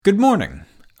Good morning.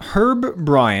 Herb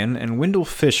Bryan and Wendell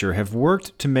Fisher have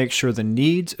worked to make sure the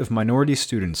needs of minority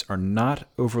students are not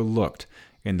overlooked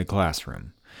in the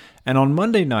classroom. And on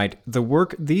Monday night, the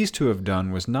work these two have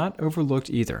done was not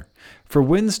overlooked either. For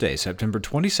Wednesday, September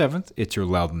 27th, it's your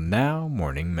Loudon Now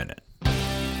Morning Minute.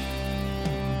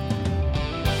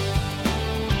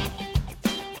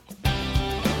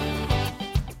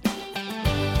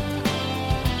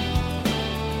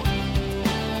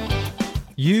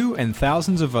 You and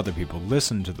thousands of other people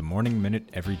listen to the Morning Minute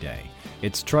every day.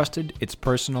 It's trusted, it's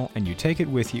personal, and you take it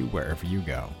with you wherever you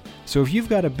go. So if you've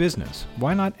got a business,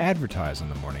 why not advertise on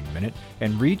the Morning Minute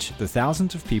and reach the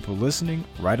thousands of people listening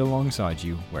right alongside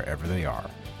you wherever they are?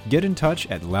 Get in touch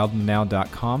at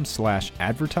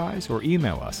loudonnow.com/advertise or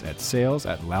email us at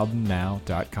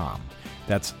sales@loudonnow.com.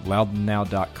 That's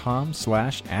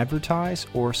loudonnow.com/advertise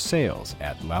or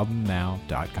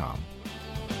sales@loudonnow.com.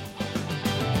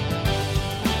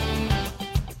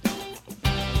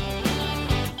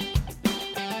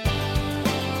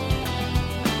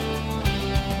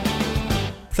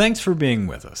 Thanks for being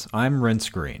with us. I'm Rence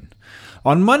Green.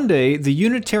 On Monday, the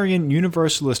Unitarian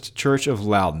Universalist Church of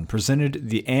Loudon presented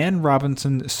the Ann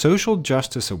Robinson Social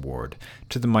Justice Award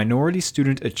to the Minority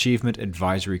Student Achievement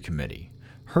Advisory Committee.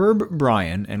 Herb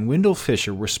Bryan and Wendell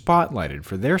Fisher were spotlighted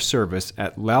for their service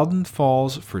at Loudon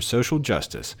Falls for Social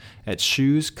Justice at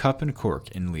Shoes Cup and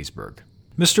Cork in Leesburg.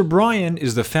 Mr. Bryan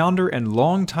is the founder and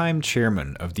longtime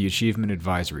chairman of the Achievement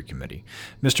Advisory Committee.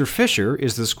 Mr. Fisher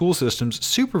is the school system's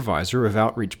supervisor of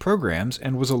outreach programs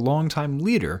and was a longtime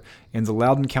leader in the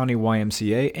Loudoun County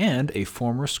YMCA and a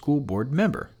former school board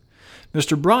member.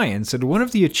 Mr. Bryan said one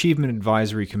of the Achievement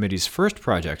Advisory Committee's first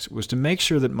projects was to make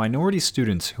sure that minority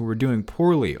students who were doing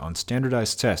poorly on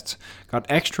standardized tests got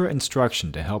extra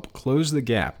instruction to help close the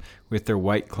gap with their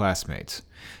white classmates.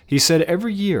 He said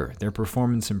every year their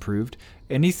performance improved,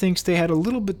 and he thinks they had a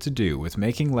little bit to do with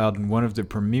making Loudon one of the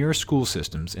premier school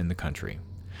systems in the country.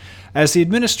 As the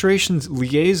administration's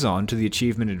liaison to the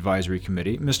Achievement Advisory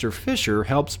Committee, Mr. Fisher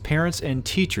helps parents and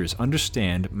teachers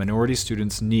understand minority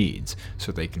students' needs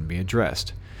so they can be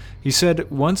addressed. He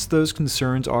said once those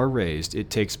concerns are raised, it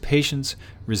takes patience,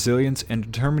 resilience, and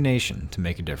determination to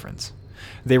make a difference.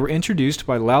 They were introduced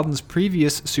by Loudon's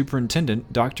previous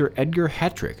superintendent, Dr. Edgar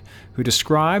Hattrick, who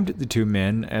described the two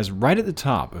men as right at the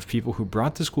top of people who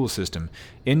brought the school system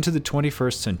into the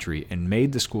 21st century and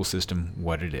made the school system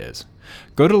what it is.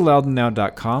 Go to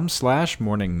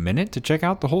loudonnow.com/Morning Minute to check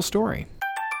out the whole story.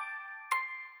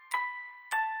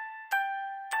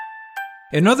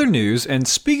 In other news, and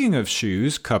speaking of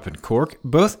Shoes, Cup and Cork,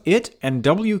 both it and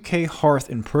WK Hearth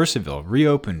in Purcellville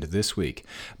reopened this week.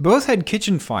 Both had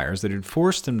kitchen fires that had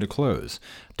forced them to close.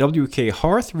 WK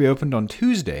Hearth reopened on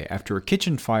Tuesday after a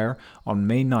kitchen fire on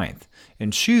May 9th,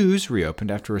 and Shoes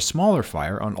reopened after a smaller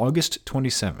fire on August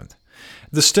 27th.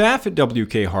 The staff at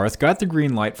WK Hearth got the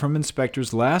green light from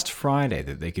inspectors last Friday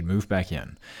that they could move back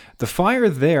in. The fire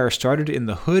there started in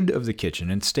the hood of the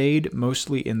kitchen and stayed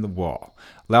mostly in the wall.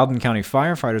 Loudoun County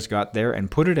firefighters got there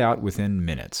and put it out within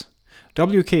minutes.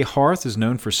 WK Hearth is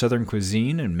known for Southern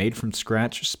cuisine and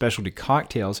made-from-scratch specialty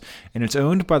cocktails, and it's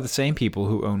owned by the same people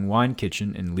who own Wine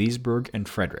Kitchen in Leesburg and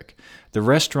Frederick. The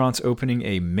restaurant's opening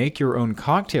a make-your-own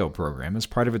cocktail program as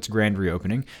part of its grand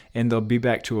reopening, and they'll be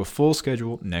back to a full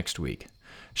schedule next week.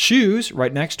 Shoes,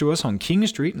 right next to us on King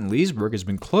Street in Leesburg, has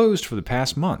been closed for the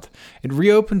past month. It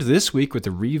reopened this week with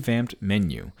a revamped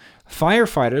menu.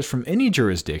 Firefighters from any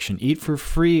jurisdiction eat for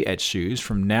free at Shoes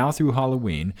from now through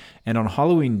Halloween, and on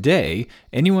Halloween Day,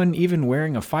 anyone even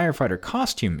wearing a firefighter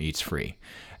costume eats free.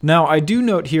 Now, I do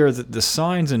note here that the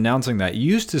signs announcing that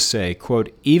used to say,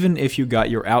 quote, even if you got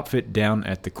your outfit down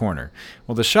at the corner.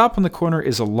 Well, the shop on the corner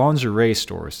is a lingerie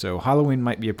store, so Halloween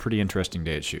might be a pretty interesting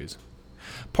day at Shoes.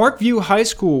 Parkview High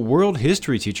School world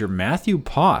history teacher Matthew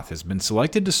Poth has been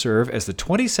selected to serve as the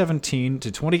 2017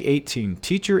 to 2018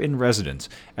 teacher in residence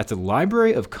at the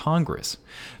Library of Congress.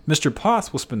 Mr.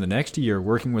 Poth will spend the next year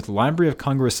working with Library of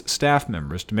Congress staff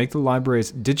members to make the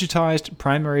library's digitized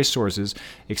primary sources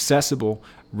accessible,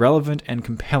 relevant, and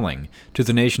compelling to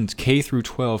the nation's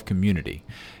K-12 community.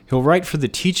 He'll write for the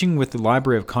Teaching with the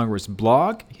Library of Congress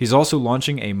blog. He's also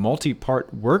launching a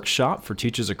multi-part workshop for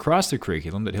teachers across the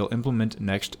curriculum that he'll implement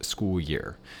next school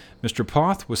year. Mr.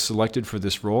 Poth was selected for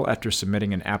this role after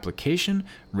submitting an application,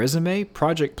 resume,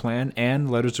 project plan, and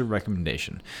letters of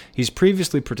recommendation. He's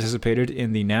previously participated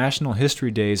in the National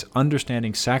History Day's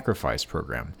Understanding Sacrifice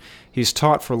program. He's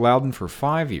taught for Loudon for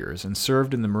 5 years and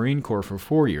served in the Marine Corps for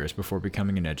 4 years before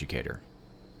becoming an educator.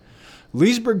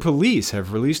 Leesburg police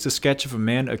have released a sketch of a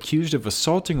man accused of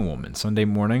assaulting a woman Sunday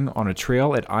morning on a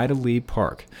trail at Ida Lee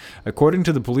Park. According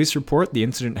to the police report, the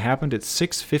incident happened at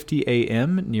 6:50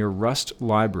 a.m. near Rust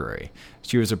Library.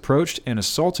 She was approached and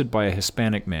assaulted by a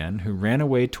Hispanic man who ran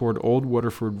away toward Old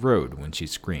Waterford Road when she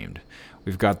screamed.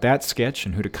 We've got that sketch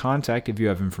and who to contact if you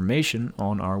have information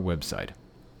on our website.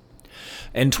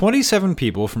 And 27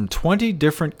 people from 20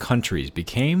 different countries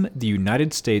became the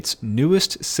United States'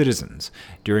 newest citizens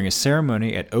during a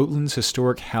ceremony at Oatlands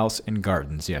Historic House and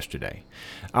Gardens yesterday.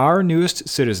 Our newest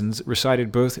citizens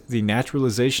recited both the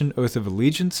Naturalization Oath of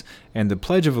Allegiance and the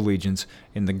Pledge of Allegiance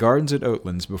in the gardens at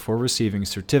Oatlands before receiving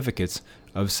certificates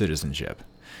of citizenship.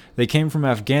 They came from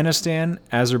Afghanistan,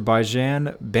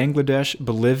 Azerbaijan, Bangladesh,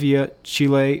 Bolivia,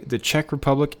 Chile, the Czech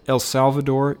Republic, El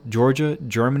Salvador, Georgia,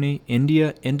 Germany,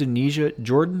 India, Indonesia,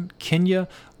 Jordan, Kenya,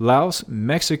 Laos,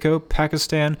 Mexico,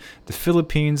 Pakistan, the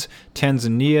Philippines,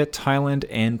 Tanzania, Thailand,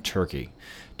 and Turkey.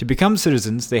 To become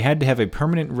citizens, they had to have a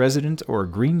permanent resident or a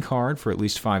green card for at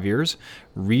least 5 years,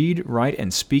 read, write,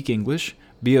 and speak English,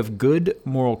 be of good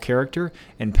moral character,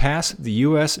 and pass the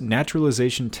U.S.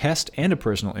 naturalization test and a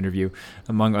personal interview,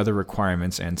 among other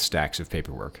requirements and stacks of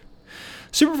paperwork.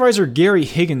 Supervisor Gary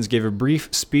Higgins gave a brief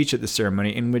speech at the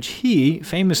ceremony in which he,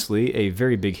 famously a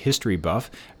very big history buff,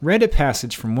 read a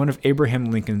passage from one of Abraham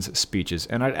Lincoln's speeches,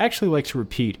 and I'd actually like to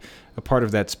repeat a part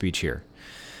of that speech here.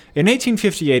 In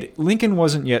 1858, Lincoln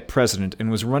wasn't yet president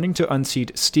and was running to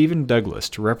unseat Stephen Douglas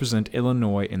to represent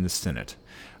Illinois in the Senate.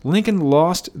 Lincoln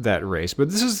lost that race, but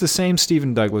this is the same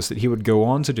Stephen Douglas that he would go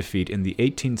on to defeat in the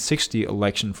 1860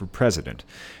 election for president.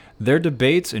 Their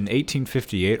debates in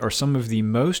 1858 are some of the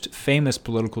most famous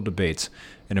political debates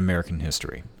in American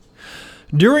history.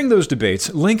 During those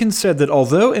debates, Lincoln said that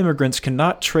although immigrants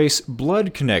cannot trace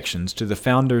blood connections to the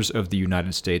founders of the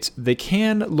United States, they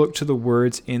can look to the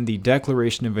words in the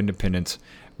Declaration of Independence,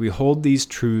 "We hold these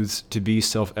truths to be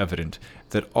self-evident,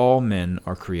 that all men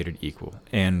are created equal."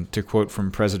 And to quote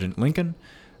from President Lincoln,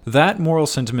 "That moral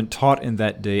sentiment taught in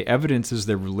that day evidences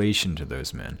their relation to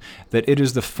those men, that it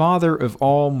is the father of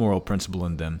all moral principle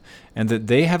in them, and that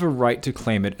they have a right to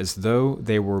claim it as though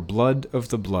they were blood of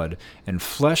the blood and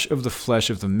flesh of the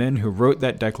flesh of the men who wrote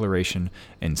that declaration,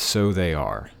 and so they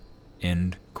are."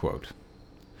 End quote.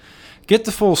 Get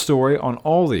the full story on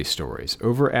all these stories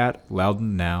over at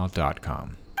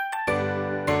loudounnow.com.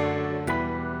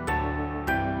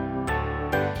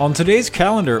 On today's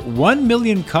calendar, 1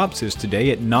 Million Cups is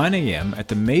today at 9 a.m. at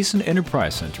the Mason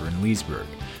Enterprise Center in Leesburg.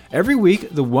 Every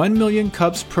week, the 1 Million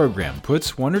Cups program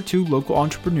puts one or two local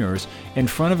entrepreneurs in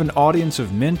front of an audience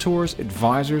of mentors,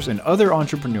 advisors, and other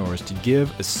entrepreneurs to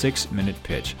give a 6-minute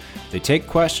pitch. They take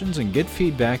questions and get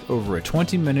feedback over a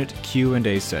 20-minute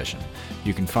Q&A session.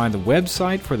 You can find the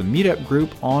website for the meetup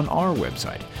group on our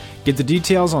website. Get the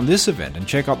details on this event and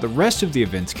check out the rest of the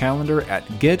event's calendar at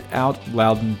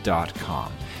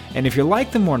getoutloudon.com. And if you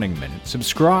like the Morning Minute,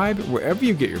 subscribe wherever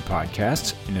you get your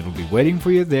podcasts, and it'll be waiting for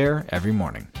you there every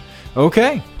morning.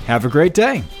 Okay, have a great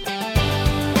day.